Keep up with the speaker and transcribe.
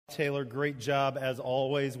Taylor, great job as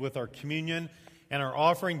always with our communion and our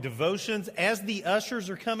offering devotions. As the ushers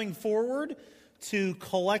are coming forward to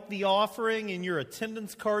collect the offering in your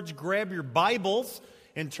attendance cards, grab your Bibles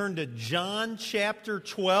and turn to John chapter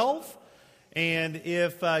 12. And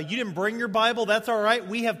if you didn't bring your Bible, that's all right.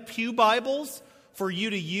 We have pew Bibles for you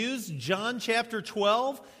to use. John chapter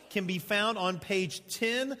 12 can be found on page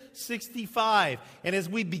 1065. And as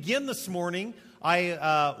we begin this morning,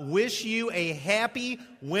 I wish you a happy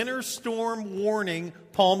winter storm warning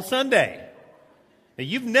Palm Sunday. Now,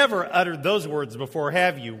 you've never uttered those words before,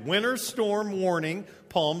 have you? Winter storm warning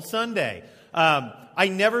Palm Sunday. I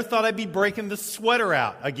never thought I'd be breaking the sweater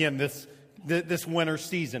out again this winter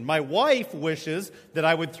season. My wife wishes that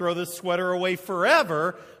I would throw this sweater away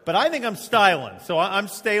forever, but I think I'm styling, so I'm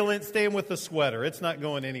staying with the sweater. It's not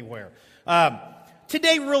going anywhere.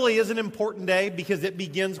 Today really is an important day because it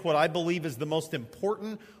begins what I believe is the most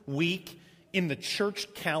important week in the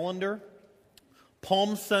church calendar.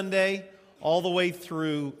 Palm Sunday all the way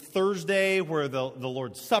through Thursday, where the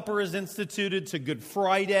Lord's Supper is instituted, to Good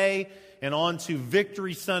Friday, and on to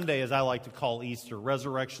Victory Sunday, as I like to call Easter,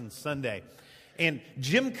 Resurrection Sunday. And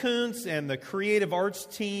Jim Kuntz and the creative arts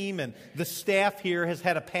team and the staff here has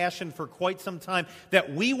had a passion for quite some time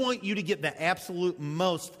that we want you to get the absolute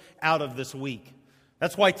most out of this week.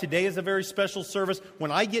 That's why today is a very special service. When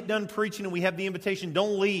I get done preaching and we have the invitation,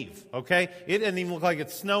 don't leave, okay? It doesn't even look like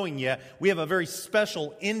it's snowing yet. We have a very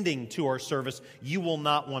special ending to our service you will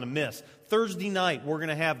not want to miss. Thursday night, we're going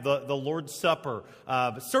to have the Lord's Supper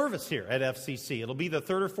service here at FCC. It'll be the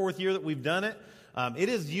third or fourth year that we've done it. It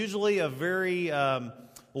is usually a very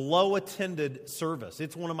low-attended service.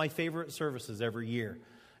 It's one of my favorite services every year.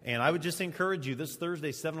 And I would just encourage you, this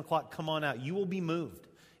Thursday, 7 o'clock, come on out. You will be moved.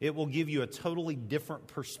 It will give you a totally different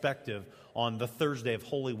perspective on the Thursday of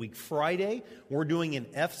Holy Week. Friday, we're doing an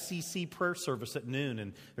FCC prayer service at noon,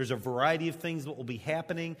 and there's a variety of things that will be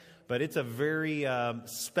happening, but it's a very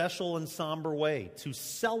special and somber way to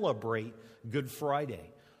celebrate Good Friday,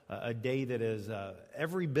 a day that is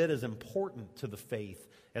every bit as important to the faith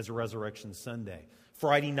as Resurrection Sunday.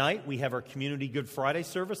 Friday night, we have our community Good Friday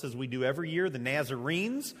service, as we do every year. The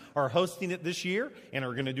Nazarenes are hosting it this year and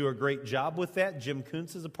are going to do a great job with that. Jim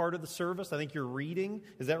Kuntz is a part of the service. I think you're reading.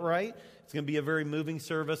 Is that right? It's going to be a very moving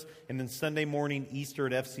service. And then Sunday morning, Easter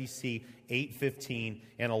at FCC, 8:15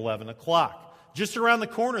 and 11 o'clock. Just around the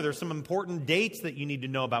corner, there's some important dates that you need to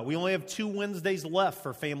know about. We only have 2 Wednesdays left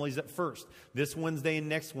for Families at First. This Wednesday and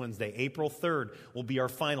next Wednesday, April 3rd, will be our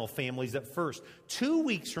final Families at First. 2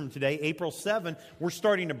 weeks from today, April 7th, we're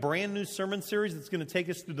starting a brand new sermon series that's going to take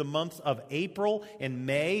us through the months of April and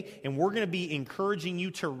May. And we're going to be encouraging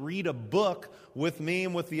you to read a book with me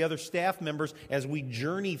and with the other staff members as we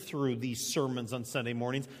journey through these sermons on Sunday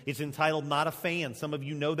mornings. It's entitled Not a Fan. Some of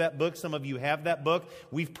you know that book. Some of you have that book.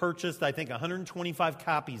 We've purchased, I think, 125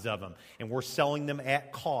 copies of them, and we're selling them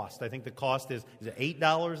at cost. I think the cost is it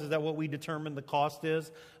 $8? Is that what we determined the cost is?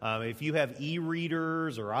 If you have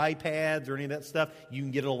e-readers or iPads or any of that stuff, you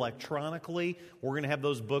can get it electronically. We're going to have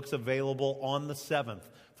those books available on the 7th.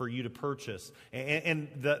 For you to purchase. And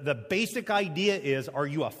the basic idea is, are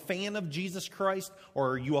you a fan of Jesus Christ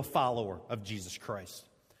or are you a follower of Jesus Christ?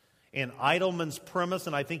 And Idleman's premise,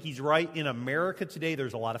 and I think he's right, in America today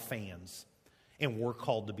there's a lot of fans, and we're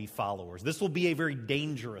called to be followers. This will be a very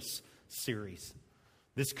dangerous series.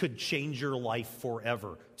 This could change your life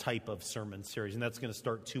forever type of sermon series, and that's going to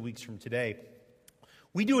start 2 weeks from today.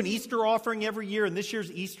 We do an Easter offering every year, and this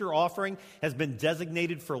year's Easter offering has been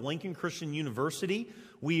designated for Lincoln Christian University.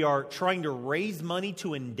 We are trying to raise money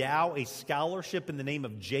to endow a scholarship in the name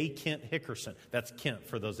of J. Kent Hickerson. That's Kent,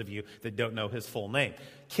 for those of you that don't know his full name.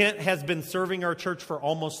 Kent has been serving our church for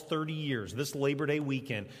almost 30 years. This Labor Day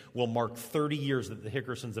weekend will mark 30 years that the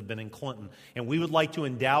Hickersons have been in Clinton. And we would like to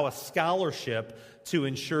endow a scholarship to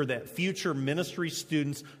ensure that future ministry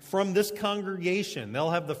students from this congregation,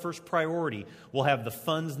 they'll have the first priority, will have the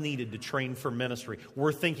funds needed to train for ministry.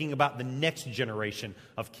 We're thinking about the next generation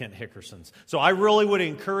of Kent Hickersons. So I really would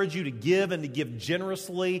encourage you to give and to give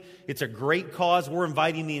generously. It's a great cause. We're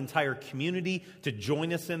inviting the entire community to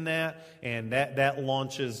join us in that, and that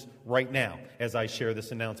launches right now as I share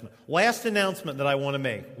this announcement. Last announcement that I want to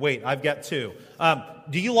make. Wait, I've got 2.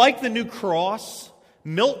 Do you like the new cross?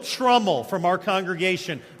 Milt Trummel from our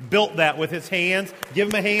congregation built that with his hands. Give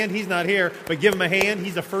him a hand. He's not here, but give him a hand.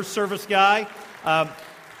 He's a first service guy.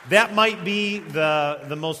 That might be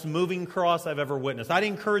the most moving cross I've ever witnessed. I'd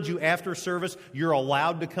encourage you after service, you're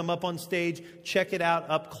allowed to come up on stage. Check it out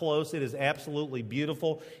up close. It is absolutely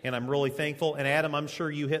beautiful, and I'm really thankful. And Adam, I'm sure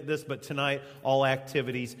you hit this, but tonight all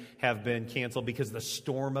activities have been canceled because the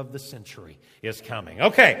storm of the century is coming.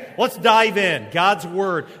 Okay, let's dive in. God's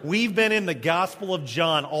Word. We've been in the Gospel of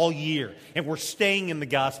John all year, and we're staying in the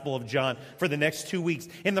Gospel of John for the next 2 weeks.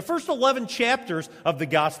 In the first 11 chapters of the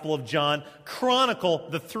Gospel of John chronicle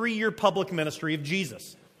the 3-year public ministry of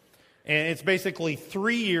Jesus. And it's basically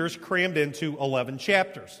 3 years crammed into 11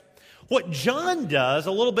 chapters. What John does,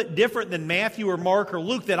 a little bit different than Matthew or Mark or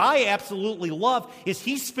Luke, that I absolutely love, is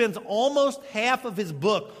he spends almost half of his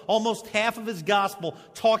book, almost half of his gospel,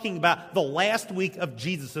 talking about the last week of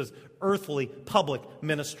Jesus' earthly public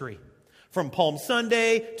ministry. From Palm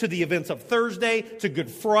Sunday to the events of Thursday to Good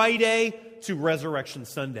Friday to Resurrection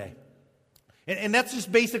Sunday. And that's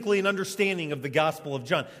just basically an understanding of the Gospel of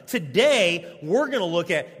John. Today, we're going to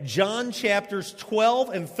look at John chapters 12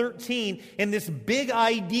 and 13 and this big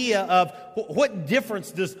idea of what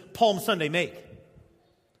difference does Palm Sunday make?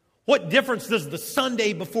 What difference does the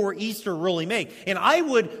Sunday before Easter really make? And I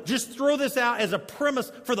would just throw this out as a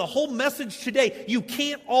premise for the whole message today. You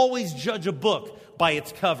can't always judge a book by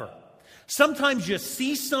its cover. Sometimes you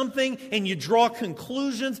see something and you draw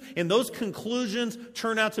conclusions, and those conclusions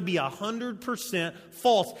turn out to be 100%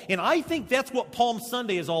 false. And I think that's what Palm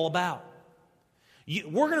Sunday is all about.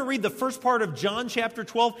 We're going to read the first part of John chapter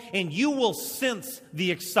 12, and you will sense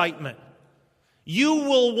the excitement. You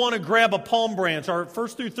will want to grab a palm branch. Our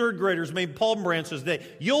first through third graders made palm branches today.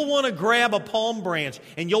 You'll want to grab a palm branch,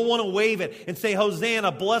 and you'll want to wave it and say,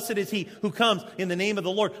 Hosanna, blessed is he who comes in the name of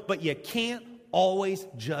the Lord. But you can't always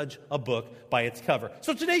judge a book by its cover.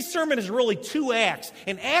 So today's sermon is really 2 acts.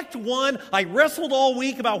 In Act 1, I wrestled all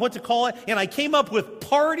week about what to call it, and I came up with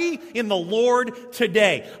Party in the Lord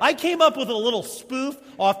Today. I came up with a little spoof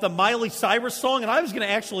off the Miley Cyrus song, and I was going to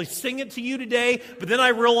actually sing it to you today, but then I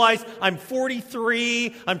realized I'm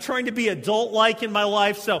 43, I'm trying to be adult-like in my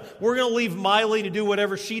life, so we're going to leave Miley to do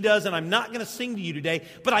whatever she does, and I'm not going to sing to you today,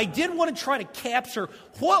 but I did want to try to capture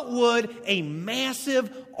what would a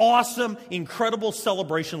massive, awesome, incredible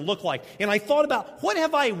celebration look like. And I thought about what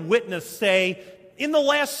have I witnessed, say, in the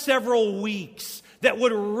last several weeks that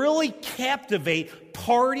would really captivate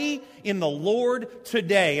Party in the Lord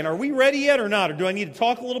Today. And are we ready yet or not? Or do I need to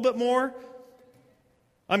talk a little bit more?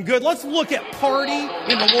 I'm good. Let's look at Party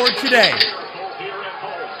in the Lord Today.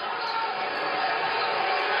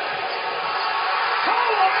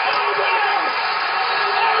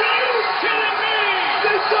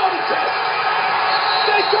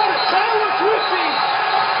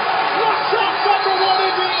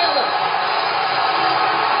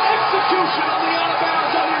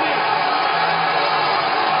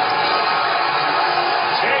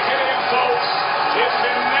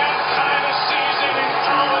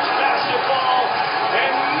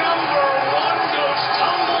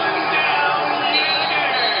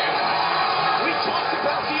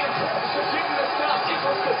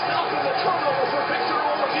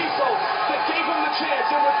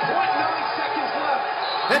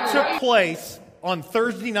 That took place on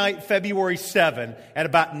Thursday night, February 7, at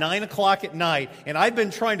about 9 o'clock at night, and I've been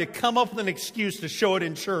trying to come up with an excuse to show it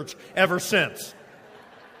in church ever since.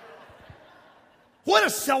 What a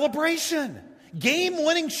celebration!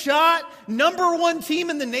 Game-winning shot, number 1 team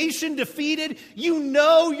in the nation defeated. You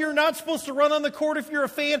know you're not supposed to run on the court if you're a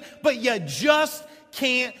fan, but you just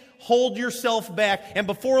can't hold yourself back. And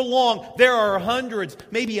before long, there are hundreds,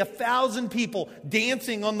 maybe 1,000 people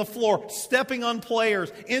dancing on the floor, stepping on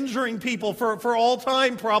players, injuring people for all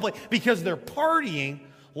time probably, because they're partying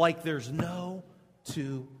like there's no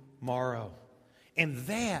tomorrow. And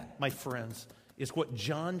that, my friends, is what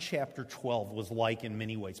John chapter 12 was like in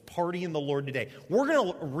many ways. Party in the Lord Today. We're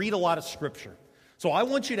going to read a lot of Scripture. So I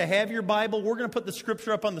want you to have your Bible. We're going to put the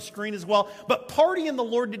Scripture up on the screen as well. But Party in the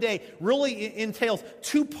Lord Today really entails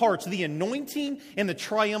 2 parts, the anointing and the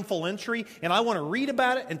triumphal entry. And I want to read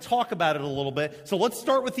about it and talk about it a little bit. So let's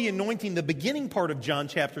start with the anointing, the beginning part of John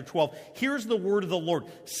chapter 12. Here's the word of the Lord.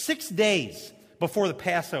 6 days before the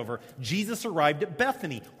Passover, Jesus arrived at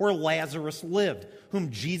Bethany, where Lazarus lived, whom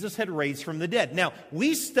Jesus had raised from the dead. Now,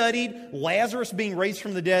 we studied Lazarus being raised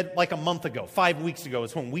from the dead like a month ago. 5 weeks ago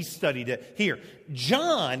is when we studied it here.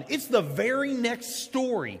 John, it's the very next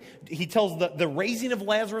story. He tells the raising of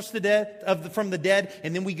Lazarus from the dead,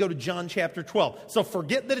 and then we go to John chapter 12. So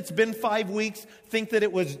forget that it's been 5 weeks. Think that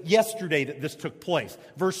it was yesterday that this took place.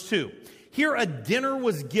 Verse 2. Here a dinner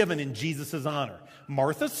was given in Jesus' honor.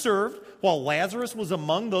 Martha served, while Lazarus was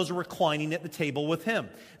among those reclining at the table with him.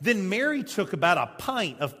 Then Mary took about a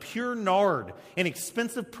pint of pure nard, an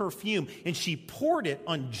expensive perfume, and she poured it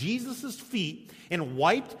on Jesus' feet and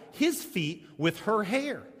wiped his feet with her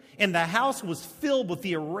hair. And the house was filled with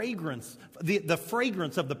the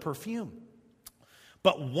fragrance of the perfume.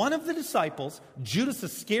 But one of the disciples, Judas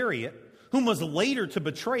Iscariot, whom was later to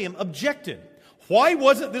betray him, objected. Why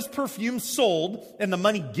wasn't this perfume sold and the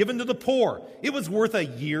money given to the poor? It was worth a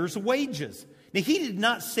year's wages. Now, he did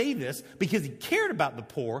not say this because he cared about the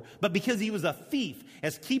poor, but because he was a thief.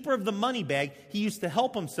 As keeper of the money bag, he used to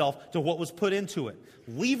help himself to what was put into it.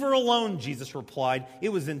 Leave her alone, Jesus replied. It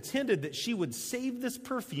was intended that she would save this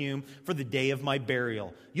perfume for the day of my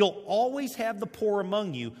burial. You'll always have the poor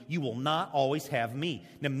among you. You will not always have me.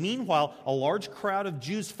 Now, meanwhile, a large crowd of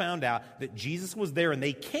Jews found out that Jesus was there, and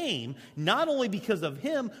they came not only because of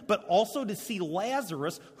him, but also to see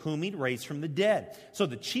Lazarus, whom he'd raised from the dead. So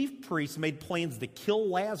the chief priests made plans to kill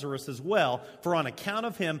Lazarus as well, for on account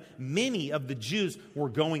of him, many of the Jews were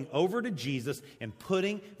going over to Jesus and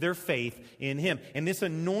putting their faith in him. And this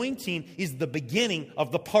anointing is the beginning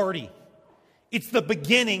of the party. It's the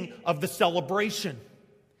beginning of the celebration.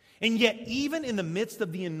 And yet, even in the midst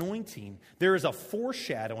of the anointing, there is a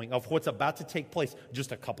foreshadowing of what's about to take place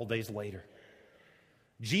just a couple days later.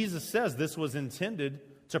 Jesus says this was intended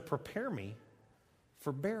to prepare me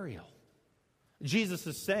for burial. Jesus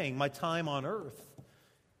is saying my time on earth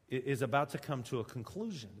is about to come to a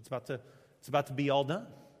conclusion. It's about to be all done.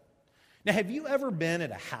 Now, have you ever been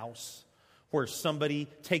at a house where somebody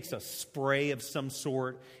takes a spray of some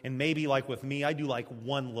sort, and maybe like with me, I do like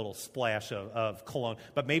one little splash of cologne,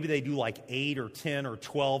 but maybe they do like 8 or 10 or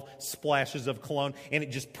 12 splashes of cologne, and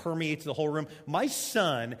it just permeates the whole room? My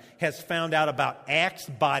son has found out about Axe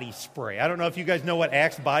body spray. I don't know if you guys know what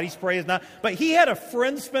Axe body spray is now, but he had a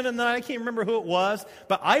friend spending the night. I can't remember who it was,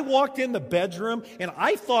 but I walked in the bedroom, and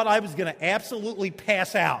I thought I was going to absolutely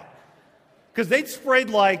pass out. Because they'd sprayed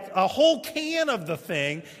like a whole can of the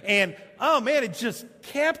thing, and oh man, it just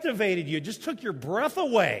captivated you. It just took your breath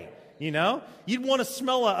away, you know? You'd want to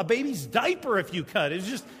smell a baby's diaper if you could.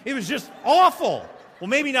 It was just awful. Well,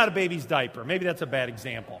 maybe not a baby's diaper. Maybe that's a bad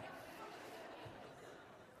example.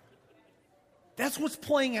 That's what's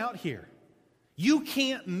playing out here. You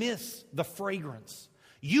can't miss the fragrance.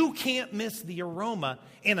 You can't miss the aroma,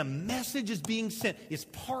 and a message is being sent. It's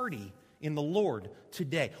party in the Lord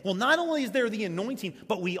today. Well, not only is there the anointing,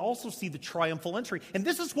 but we also see the triumphal entry. And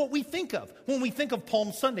this is what we think of when we think of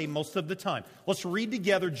Palm Sunday most of the time. Let's read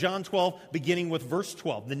together John 12, beginning with verse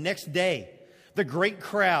 12. The next day, the great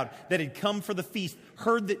crowd that had come for the feast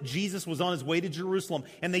heard that Jesus was on his way to Jerusalem,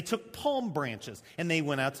 and they took palm branches, and they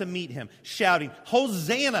went out to meet him, shouting,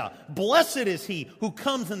 Hosanna! Blessed is he who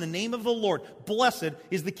comes in the name of the Lord. Blessed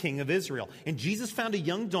is the King of Israel. And Jesus found a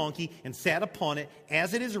young donkey and sat upon it,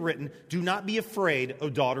 as it is written, Do not be afraid, O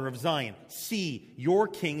daughter of Zion. See, your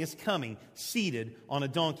king is coming, seated on a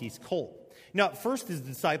donkey's colt. Now, at first, his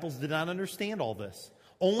disciples did not understand all this.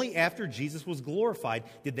 Only after Jesus was glorified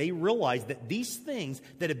did they realize that these things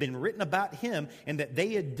that had been written about him and that they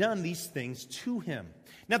had done these things to him.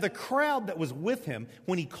 Now the crowd that was with him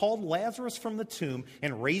when he called Lazarus from the tomb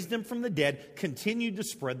and raised him from the dead continued to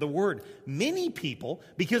spread the word. Many people,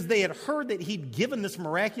 because they had heard that he'd given this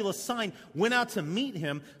miraculous sign, went out to meet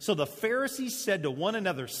him. So the Pharisees said to one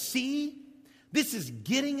another, See, this is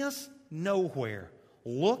getting us nowhere.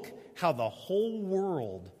 Look how the whole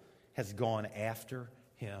world has gone after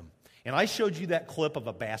him. And I showed you that clip of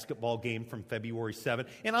a basketball game from February 7th,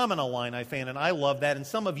 and I'm an Illini fan, and I love that, and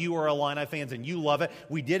some of you are Illini fans, and you love it.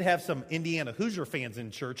 We did have some Indiana Hoosier fans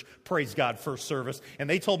in church, praise God, first service, and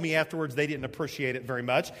they told me afterwards they didn't appreciate it very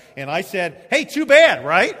much, and I said, hey, too bad,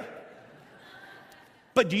 right?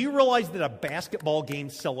 But do you realize that a basketball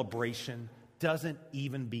game celebration doesn't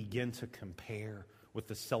even begin to compare with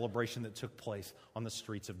the celebration that took place on the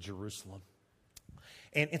streets of Jerusalem?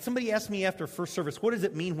 And somebody asked me after first service, what does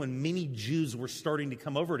it mean when many Jews were starting to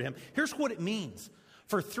come over to him? Here's what it means.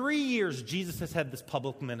 For 3 years, Jesus has had this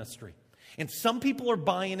public ministry. And some people are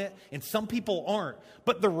buying it, and some people aren't.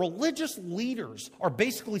 But the religious leaders are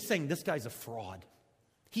basically saying, this guy's a fraud.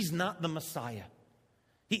 He's not the Messiah.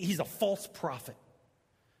 He's a false prophet.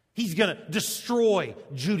 He's going to destroy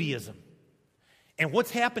Judaism. And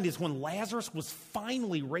what's happened is when Lazarus was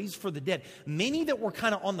finally raised from the dead, many that were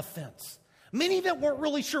kind of on the fence, many that weren't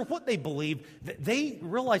really sure what they believed, they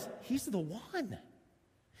realized he's the one.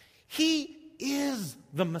 He is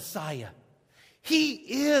the Messiah. He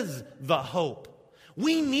is the hope.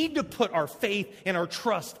 We need to put our faith and our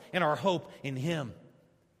trust and our hope in him.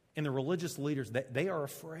 And the religious leaders, they are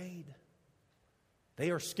afraid. They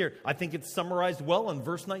are scared. I think it's summarized well in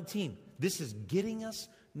verse 19. This is getting us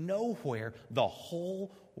nowhere. The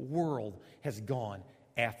whole world has gone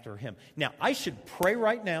after him. Now, I should pray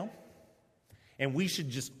right now, and we should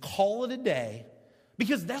just call it a day,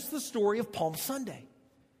 because that's the story of Palm Sunday.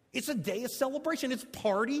 It's a day of celebration. It's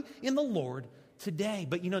party in the Lord today.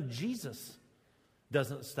 But Jesus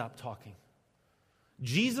doesn't stop talking.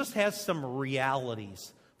 Jesus has some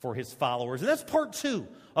realities for his followers. And that's part 2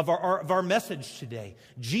 of our message today.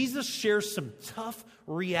 Jesus shares some tough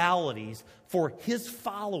realities for his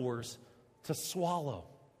followers to swallow.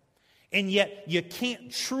 And yet, you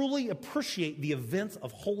can't truly appreciate the events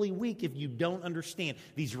of Holy Week if you don't understand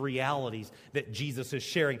these realities that Jesus is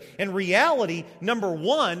sharing. And reality number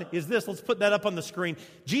 1 is this. Let's put that up on the screen.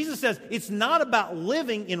 Jesus says it's not about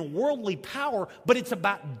living in worldly power, but it's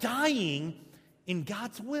about dying in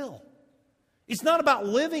God's will. It's not about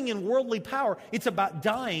living in worldly power. It's about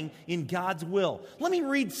dying in God's will. Let me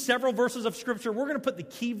read several verses of Scripture. We're going to put the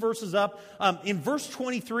key verses up. In verse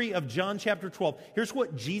 23 of John chapter 12, here's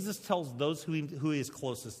what Jesus tells those who he is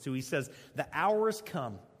closest to. He says, "The hour has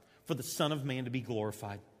come for the Son of Man to be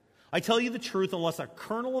glorified. I tell you the truth, unless a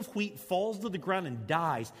kernel of wheat falls to the ground and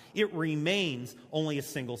dies, it remains only a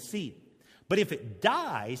single seed. But if it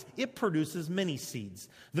dies, it produces many seeds.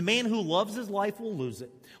 The man who loves his life will lose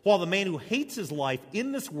it, while the man who hates his life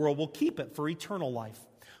in this world will keep it for eternal life.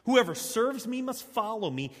 Whoever serves me must follow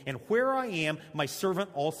me, and where I am, my servant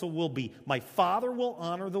also will be. My Father will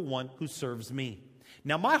honor the one who serves me.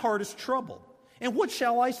 Now my heart is troubled. And what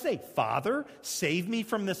shall I say? Father, save me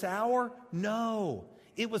from this hour? No,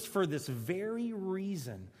 it was for this very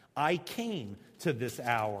reason I came to this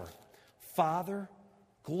hour. Father,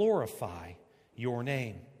 glorify your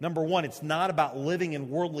name." Number 1, it's not about living in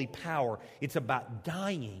worldly power. It's about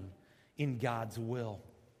dying in God's will.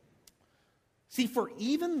 See, for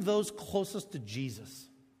even those closest to Jesus,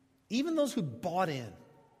 even those who bought in,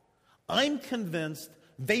 I'm convinced,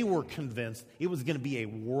 they were convinced, it was going to be a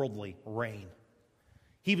worldly reign.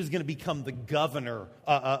 He was going to become the governor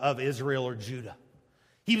of Israel or Judah.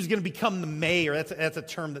 He was going to become the mayor. That's a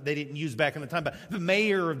term that they didn't use back in the time, but the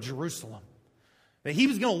mayor of Jerusalem. That he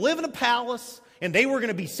was going to live in a palace, and they were going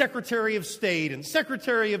to be Secretary of State and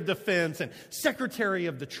Secretary of Defense and Secretary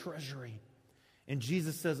of the Treasury. And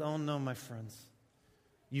Jesus says, oh no, my friends,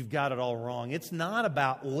 you've got it all wrong. It's not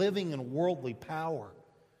about living in worldly power.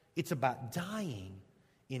 It's about dying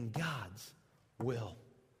in God's will.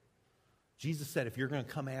 Jesus said, if you're going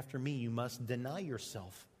to come after me, you must deny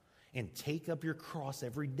yourself and take up your cross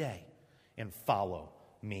every day and follow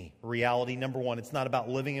me. Reality number 1, it's not about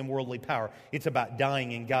living in worldly power. It's about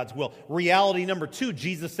dying in God's will. Reality number 2,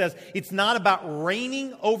 Jesus says, it's not about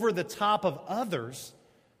reigning over the top of others,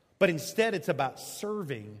 but instead it's about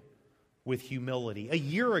serving with humility. A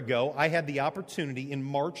year ago, I had the opportunity in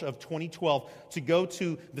March of 2012 to go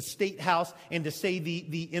to the State House and to say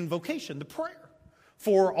the invocation, the prayer,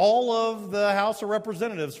 for all of the House of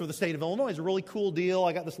Representatives for the state of Illinois. It's a really cool deal.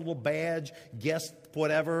 I got this little badge, guest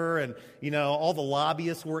whatever, and all the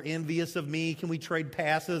lobbyists were envious of me. Can we trade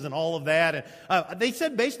passes and all of that? And they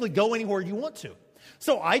said basically go anywhere you want to.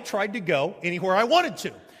 So I tried to go anywhere I wanted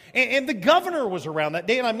to. And the governor was around that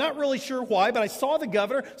day, and I'm not really sure why, but I saw the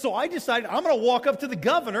governor, so I decided I'm going to walk up to the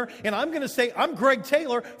governor, and I'm going to say, I'm Greg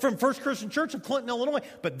Taylor from First Christian Church of Clinton, Illinois.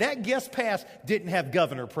 But that guest pass didn't have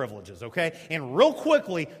governor privileges, okay? And real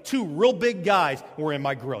quickly, 2 real big guys were in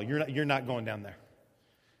my grill. You're not going down there.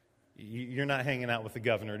 You're not hanging out with the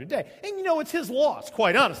governor today. And it's his loss,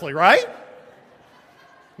 quite honestly, right?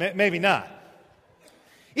 Maybe not.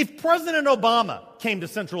 If President Obama came to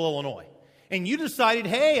Central Illinois, and you decided,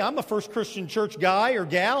 hey, I'm a First Christian Church guy or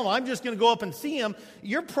gal, and I'm just going to go up and see him,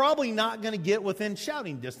 you're probably not going to get within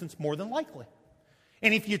shouting distance, more than likely.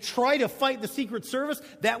 And if you try to fight the Secret Service,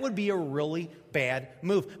 that would be a really bad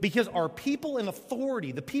move. Because our people in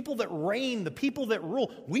authority, the people that reign, the people that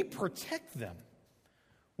rule, we protect them.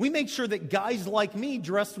 We make sure that guys like me,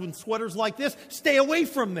 dressed in sweaters like this, stay away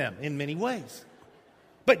from them in many ways.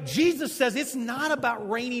 But Jesus says it's not about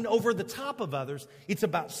reigning over the top of others. It's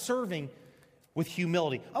about serving with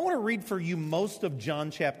humility. I want to read for you most of John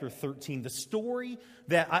chapter 13, the story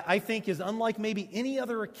that I think is unlike maybe any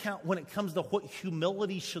other account when it comes to what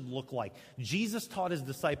humility should look like. Jesus taught his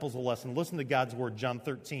disciples a lesson. Listen to God's word, John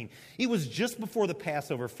 13. It was just before the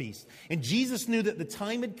Passover feast, and Jesus knew that the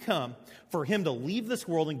time had come for him to leave this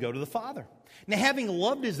world and go to the Father. Now, having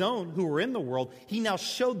loved his own who were in the world, he now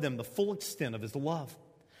showed them the full extent of his love.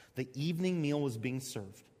 The evening meal was being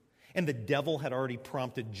served, and the devil had already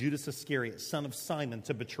prompted Judas Iscariot, son of Simon,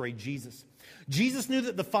 to betray Jesus. Jesus knew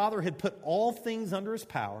that the Father had put all things under his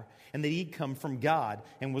power and that he'd come from God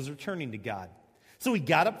and was returning to God. So he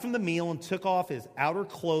got up from the meal and took off his outer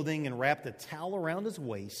clothing and wrapped a towel around his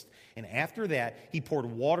waist. And after that, he poured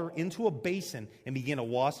water into a basin and began to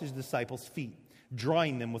wash his disciples' feet,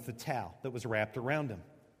 drying them with the towel that was wrapped around him.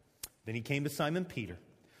 Then he came to Simon Peter,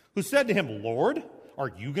 who said to him, "Lord, are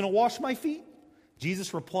you going to wash my feet?"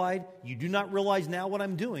 Jesus replied, "You do not realize now what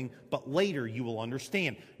I'm doing, but later you will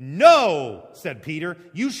understand." "No," said Peter,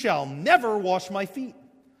 "you shall never wash my feet."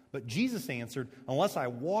 But Jesus answered, "Unless I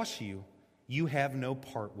wash you, you have no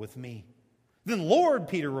part with me." "Then, Lord,"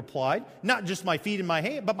 Peter replied, "not just my feet and my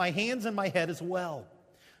hand, but my hands and my head as well."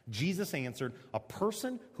 Jesus answered, "A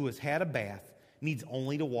person who has had a bath needs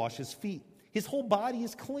only to wash his feet. His whole body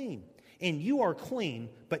is clean, and you are clean,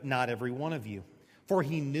 but not every one of you." For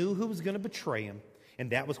he knew who was going to betray him,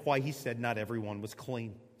 and that was why he said not everyone was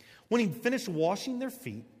clean. When he finished washing their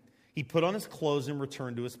feet, he put on his clothes and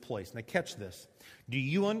returned to his place. Now catch this. "Do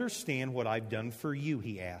you understand what I've done for you?"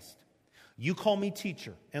 he asked. "You call me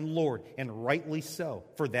teacher and Lord, and rightly so,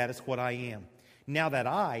 for that is what I am. Now that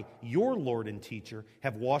I, your Lord and teacher,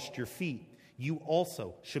 have washed your feet, you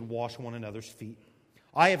also should wash one another's feet.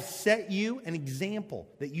 I have set you an example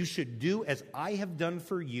that you should do as I have done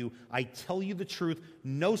for you. I tell you the truth,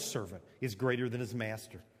 no servant is greater than his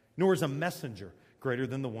master, nor is a messenger greater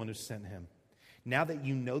than the one who sent him. Now that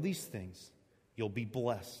you know these things, you'll be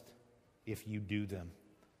blessed if you do them."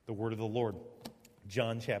 The word of the Lord.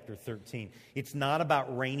 John chapter 13. It's not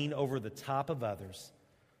about reigning over the top of others,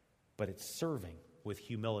 but it's serving with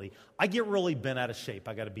humility. I get really bent out of shape,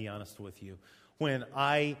 I got to be honest with you, when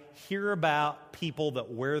I hear about people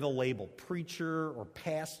that wear the label preacher or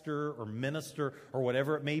pastor or minister or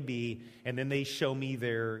whatever it may be, and then they show me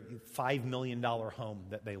their $5 million home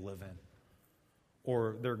that they live in,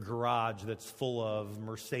 or their garage that's full of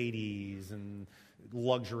Mercedes and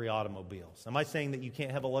luxury automobiles. Am I saying that you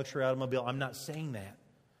can't have a luxury automobile? I'm not saying that.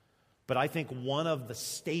 But I think one of the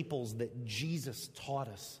staples that Jesus taught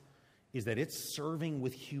us is that it's serving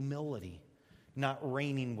with humility, not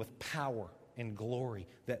reigning with power and glory,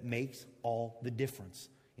 that makes all the difference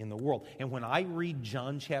in the world. And when I read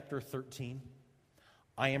John chapter 13,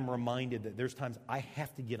 I am reminded that there's times I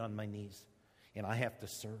have to get on my knees and I have to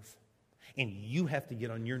serve. And you have to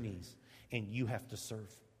get on your knees and you have to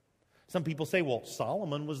serve. Some people say, well,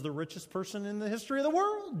 Solomon was the richest person in the history of the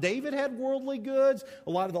world. David had worldly goods.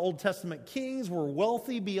 A lot of the Old Testament kings were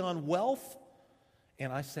wealthy beyond wealth.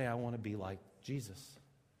 And I say I want to be like Jesus.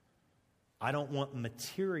 I don't want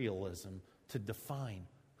materialism to define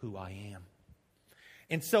who I am.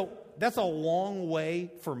 And so that's a long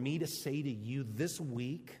way for me to say to you this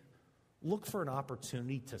week, look for an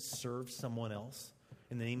opportunity to serve someone else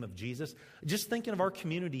in the name of Jesus. Just thinking of our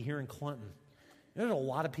community here in Clinton, there's a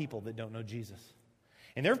lot of people that don't know Jesus.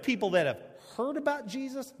 And there are people that have heard about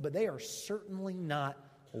Jesus, but they are certainly not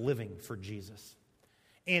living for Jesus.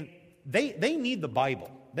 And they need the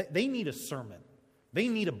Bible. They need a sermon. They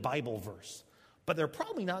need a Bible verse. But they're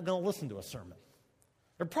probably not going to listen to a sermon.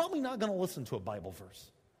 They're probably not going to listen to a Bible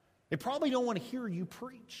verse. They probably don't want to hear you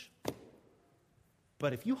preach.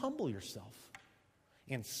 But if you humble yourself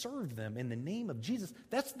and serve them in the name of Jesus,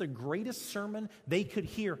 that's the greatest sermon they could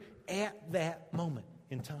hear at that moment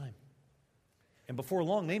in time. And before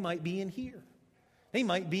long, they might be in here. They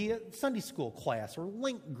might be at Sunday school class or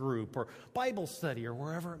link group or Bible study or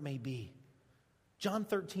wherever it may be. John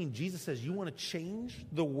 13, Jesus says, you want to change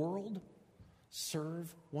the world?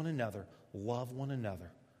 Serve one another, love one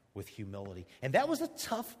another with humility. And that was a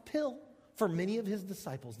tough pill for many of his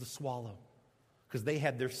disciples to swallow because they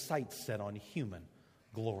had their sights set on human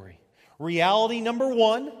glory. Reality number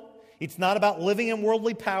one, it's not about living in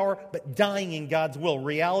worldly power, but dying in God's will.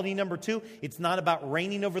 Reality number two, it's not about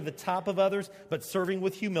reigning over the top of others, but serving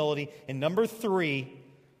with humility. And number three,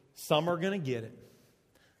 some are going to get it,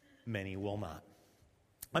 many will not.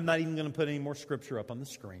 I'm not even going to put any more scripture up on the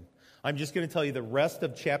screen. I'm just going to tell you the rest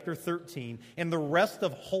of chapter 13 and the rest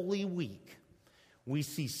of Holy Week. We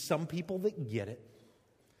see some people that get it.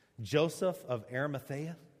 Joseph of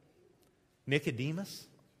Arimathea, Nicodemus,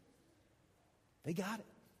 they got it.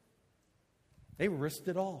 They risked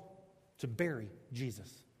it all to bury Jesus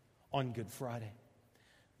on Good Friday.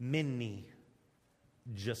 Many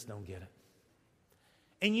just don't get it.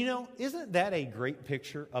 And you know, isn't that a great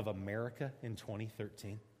picture of America in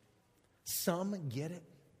 2013? Some get it.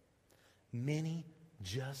 Many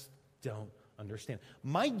just don't understand.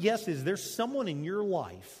 My guess is there's someone in your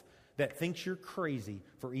life that thinks you're crazy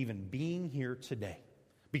for even being here today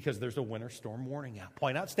because there's a winter storm warning out.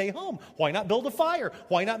 Why not stay home? Why not build a fire?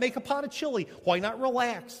 Why not make a pot of chili? Why not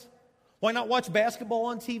relax? Why not watch basketball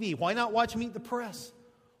on TV? Why not watch Meet the Press?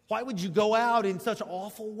 Why would you go out in such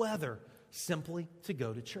awful weather simply to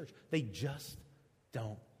go to church? They just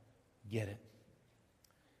don't get it.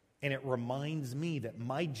 And it reminds me that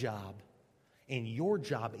my job and your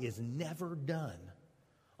job is never done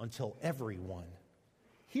until everyone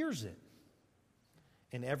hears it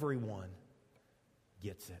and everyone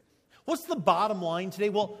gets it. What's the bottom line today?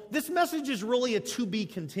 Well, this message is really a to be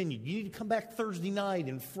continued. You need to come back Thursday night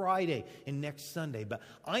and Friday and next Sunday. But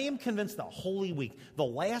I am convinced that Holy Week, the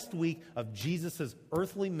last week of Jesus'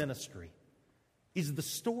 earthly ministry, is the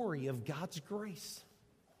story of God's grace.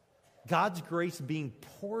 God's grace being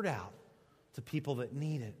poured out to people that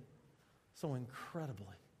need it so incredibly.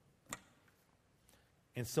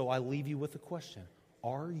 And so I leave you with a question.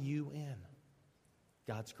 Are you in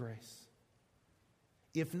God's grace?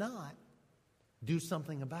 If not, do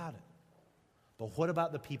something about it. But what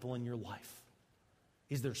about the people in your life?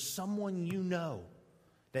 Is there someone you know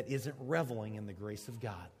that isn't reveling in the grace of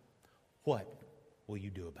God? What will you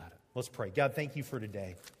do about it? Let's pray. God, thank you for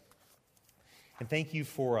today. And thank you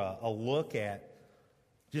for a look at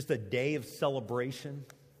just a day of celebration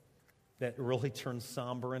that really turns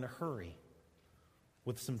somber in a hurry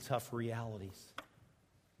with some tough realities.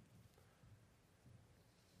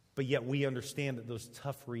 But yet we understand that those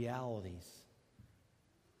tough realities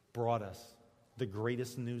brought us the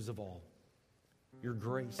greatest news of all. Your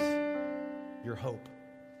grace, your hope,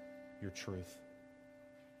 your truth.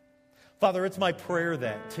 Father, it's my prayer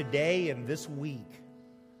that today and this week,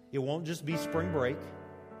 it won't just be spring break.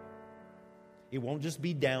 It won't just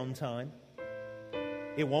be downtime.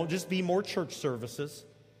 It won't just be more church services.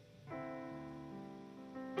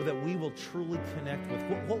 But that we will truly connect with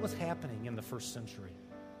what was happening in the first century.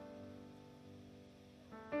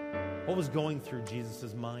 What was going through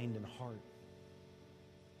Jesus' mind and heart?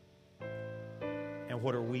 And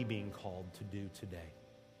what are we being called to do today?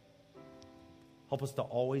 Help us to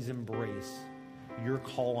always embrace your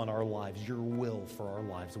call on our lives, your will for our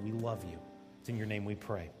lives. We love you. It's in your name we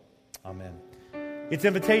pray. Amen. It's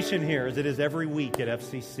invitation here, as it is every week at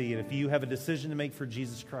FCC. And if you have a decision to make for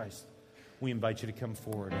Jesus Christ, we invite you to come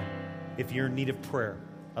forward. And if you're in need of prayer,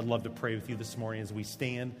 I'd love to pray with you this morning as we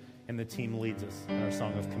stand and the team leads us in our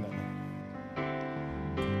song of commitment.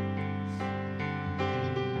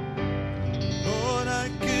 Lord, I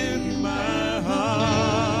give you my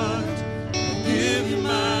heart, I give you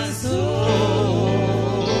my soul.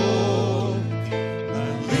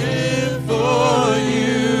 I live for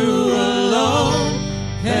you alone,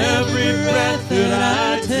 every breath that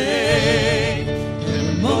I take,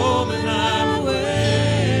 every moment I'm awake.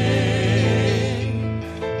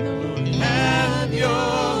 Lord, have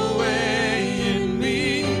your way in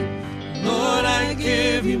me. Lord, I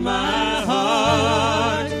give you my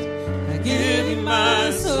heart, I give you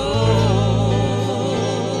my soul.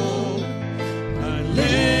 I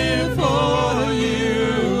live for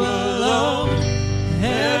you alone,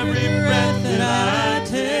 every breath that I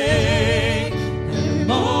take, every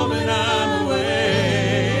moment I'm awake.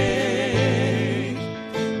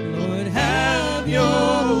 Lord, have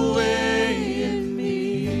your way in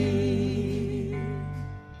me.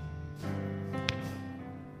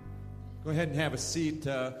 Go ahead and have a seat.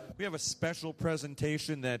 We have a special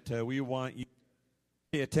presentation that we want you to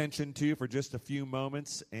pay attention to for just a few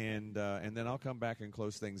moments, and then I'll come back and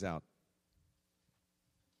close things out.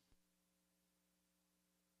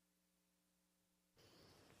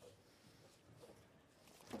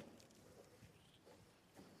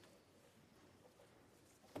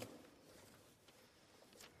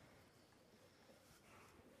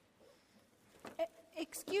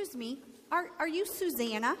 Excuse me, are you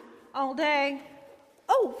Susanna? All day.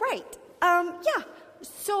 Oh, right. Yeah.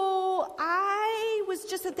 So I was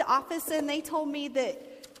just at the office and they told me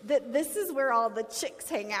that this is where all the chicks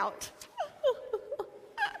hang out.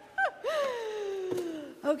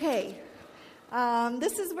 Okay.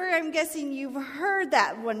 This is where I'm guessing you've heard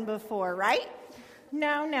that one before, right?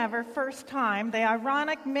 No, never. First time. The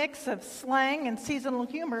ironic mix of slang and seasonal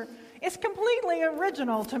humor is completely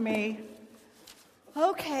original to me.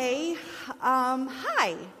 Okay.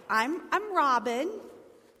 Hi. I'm Robin.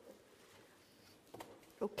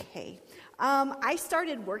 Okay. I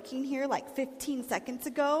started working here like 15 seconds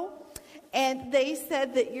ago, and they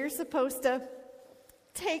said that you're supposed to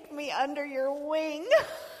take me under your wing.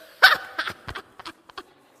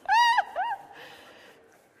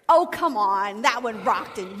 Oh, come on. That one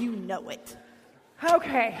rocked, and you know it.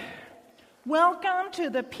 Okay. Welcome to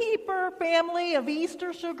the Peeper family of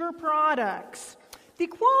Easter sugar products. The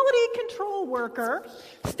quality control worker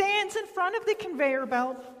stands in front of the conveyor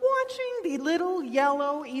belt watching the little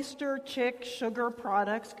yellow Easter chick sugar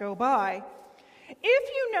products go by. If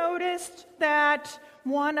you noticed that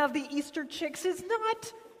one of the Easter chicks is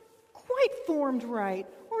not quite formed right,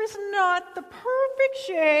 is not the perfect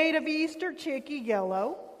shade of Easter chickie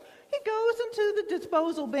yellow, it goes into the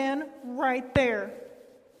disposal bin right there.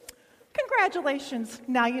 Congratulations.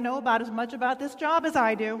 Now you know about as much about this job as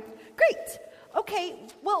I do. Great. Okay,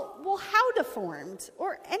 well, how deformed?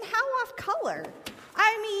 And how off color?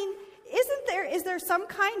 I mean, is there some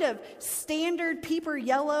kind of standard peeper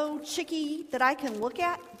yellow chickie that I can look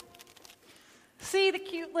at? See the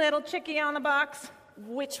cute little chickie on the box?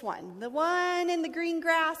 Which one? The one in the green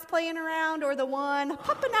grass playing around, or the one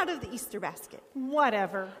popping out of the Easter basket?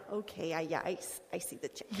 Whatever. Okay, I see the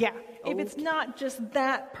chick. Yeah, if it's not just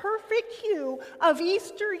that perfect hue of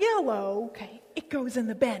Easter yellow, okay, it goes in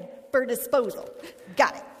the bin. For disposal.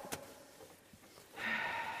 Got it.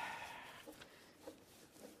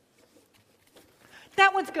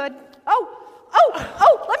 That one's good. Oh,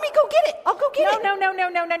 let me go get it. I'll go get it.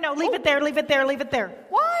 No. Leave it there.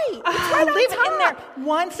 Why? It's right on leave top. it in there.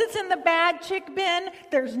 Once it's in the bad chick bin,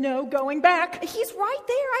 there's no going back. He's right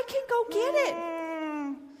there. I can go get it.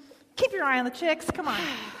 Keep your eye on the chicks. Come on.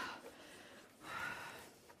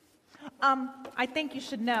 I think you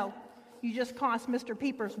should know. You just cost Mr.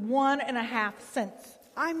 Peepers 1.5 cents.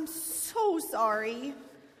 I'm so sorry.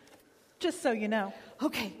 Just so you know.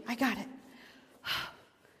 Okay, I got it.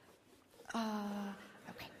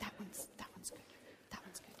 Okay, that one's good.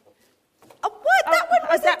 What? That one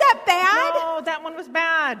wasn't that bad? No, that one was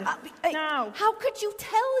bad. No. How could you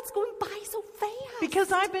tell it's going by so fast?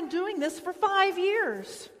 Because I've been doing this for 5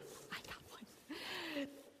 years. I got one.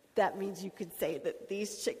 That means you could say that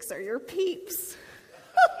these chicks are your peeps.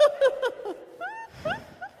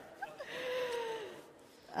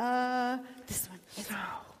 This one.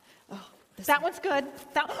 That one's good.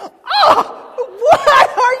 What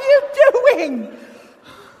are you doing?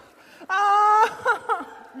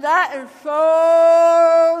 That is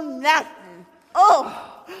so nasty.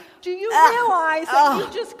 Do you realize that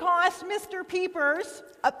you just cost Mr. Peepers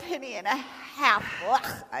 $0.50?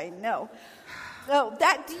 Ugh, I know. Oh,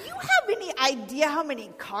 do you have any idea how many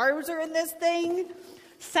carbs are in this thing?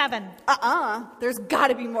 7. There's got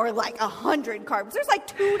to be more like 100 carbs. There's like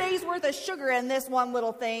 2 days worth of sugar in this one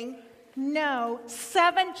little thing. No,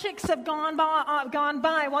 7 chicks have gone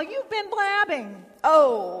by while you've been blabbing.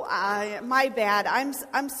 Oh, my bad.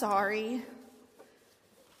 I'm sorry.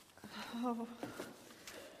 Oh.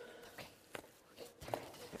 Okay.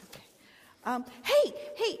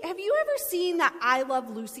 Hey, have you ever seen that I Love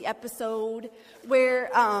Lucy episode where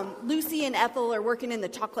Lucy and Ethel are working in the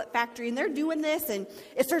chocolate factory and they're doing this and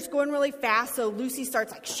it starts going really fast, so Lucy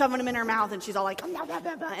starts like shoving them in her mouth and she's all like blah, blah,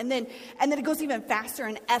 blah, blah. And then it goes even faster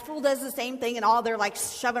and Ethel does the same thing and they're like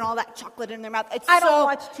shoving all that chocolate in their mouth. I don't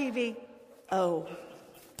watch TV. Oh,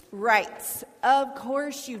 right. Of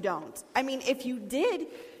course you don't. I mean, if you did,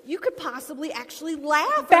 you could possibly actually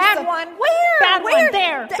laugh. Bad one. Where? Bad Where? one.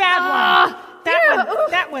 There. Bad one.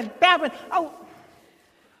 That one. Bad one. Oh.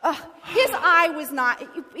 His eye was not,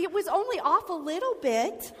 it was only off a little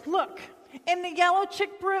bit. Look, in the yellow chick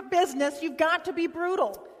business, you've got to be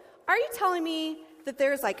brutal. Are you telling me that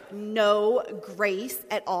there's like no grace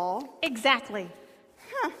at all? Exactly.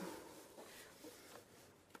 Huh.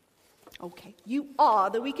 Okay, you are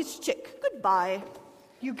the weakest chick. Goodbye.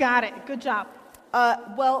 You got it. Good job.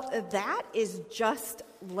 Well, that is just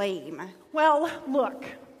lame. Well, look,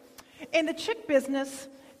 in the chick business,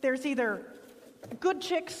 there's either good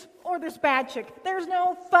chicks or there's bad chick. There's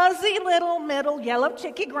no fuzzy little middle yellow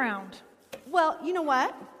chickie ground. Well, you know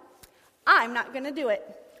what? I'm not going to do it.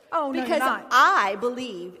 Oh, no, because you're not. I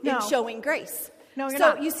believe No. in showing grace. No, you're so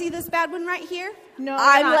not. You see this bad one right here? No,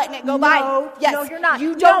 I'm you're not. letting it go by. Yes. No, you're not.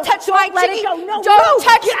 You don't touch my let chickie. it go. No, don't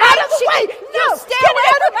touch get my out of the chickie. way. You No, stay get away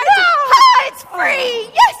out from of my the- chickie. No. Ha! It's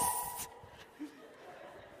free. Yes.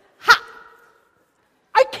 Ha!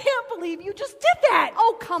 I can't believe you just did that.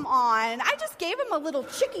 Oh, come on. I just gave him a little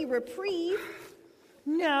chickie reprieve.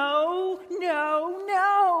 No.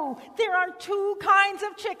 There are 2 kinds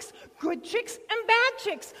of chicks, good chicks and bad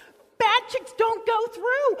chicks. Bad chicks don't go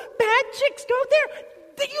through. Bad chicks go there.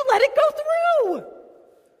 Then you let it go through.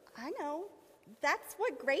 I know. That's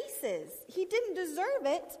what grace is. He didn't deserve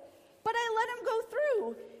it, but I let him go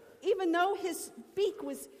through, even though his beak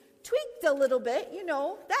was tweaked a little bit,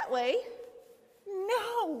 that way.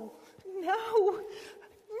 No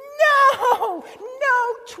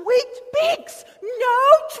tweaked beaks. No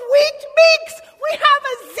tweaked beaks. We have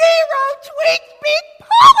a 0 tweaked beak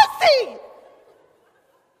policy.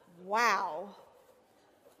 Wow.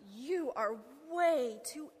 You are way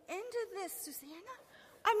too into this, Susanna.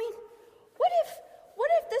 I mean, what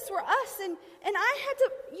if this were us and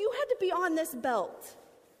you had to be on this belt?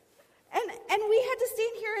 And we had to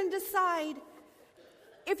stand here and decide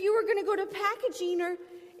if you were going to go to packaging or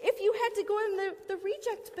if you had to go in the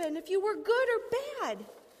reject bin, if you were good or bad?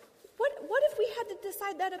 What if we had to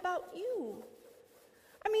decide that about you?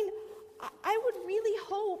 I mean, I would really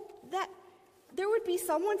hope that there would be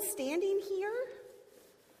someone standing here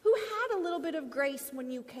who had a little bit of grace when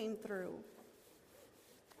you came through.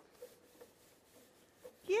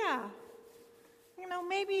 Yeah.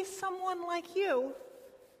 Maybe someone like you.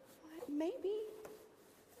 Maybe.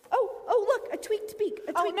 Oh, look, a tweaked beak.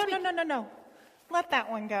 No. Let that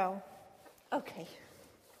one go. Okay.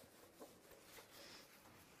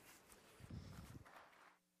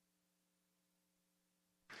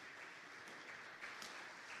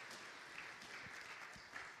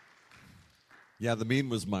 Yeah, the mean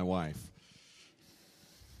was my wife.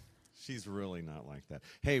 She's really not like that.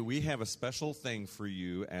 Hey, we have a special thing for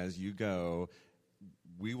you as you go.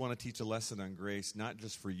 We want to teach a lesson on grace, not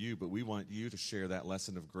just for you, but we want you to share that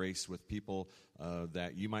lesson of grace with people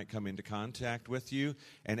that you might come into contact with you.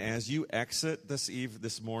 And as you exit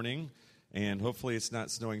this morning, and hopefully it's not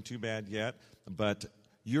snowing too bad yet, but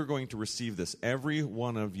you're going to receive this. Every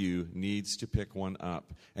one of you needs to pick one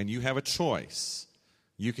up, and you have a choice.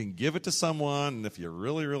 You can give it to someone, and if you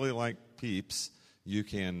really, really like Peeps, you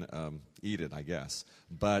can eat it, I guess.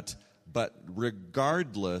 But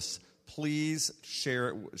regardless, please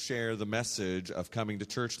share the message of coming to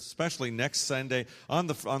church, especially next Sunday. On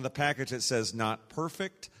the package it says, "Not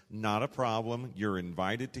perfect, not a problem. You're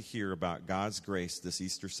invited to hear about God's grace this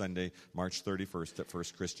Easter Sunday, March 31st at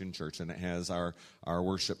First Christian Church," and it has our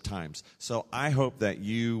worship times. So I hope that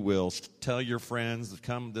you will tell your friends to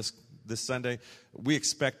come this Sunday. We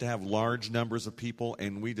expect to have large numbers of people,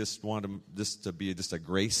 and we just want this to be just a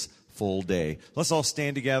graceful day. Let's all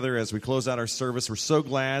stand together as we close out our service. We're so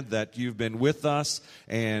glad that you've been with us,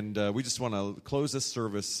 and we just want to close this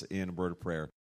service in a word of prayer.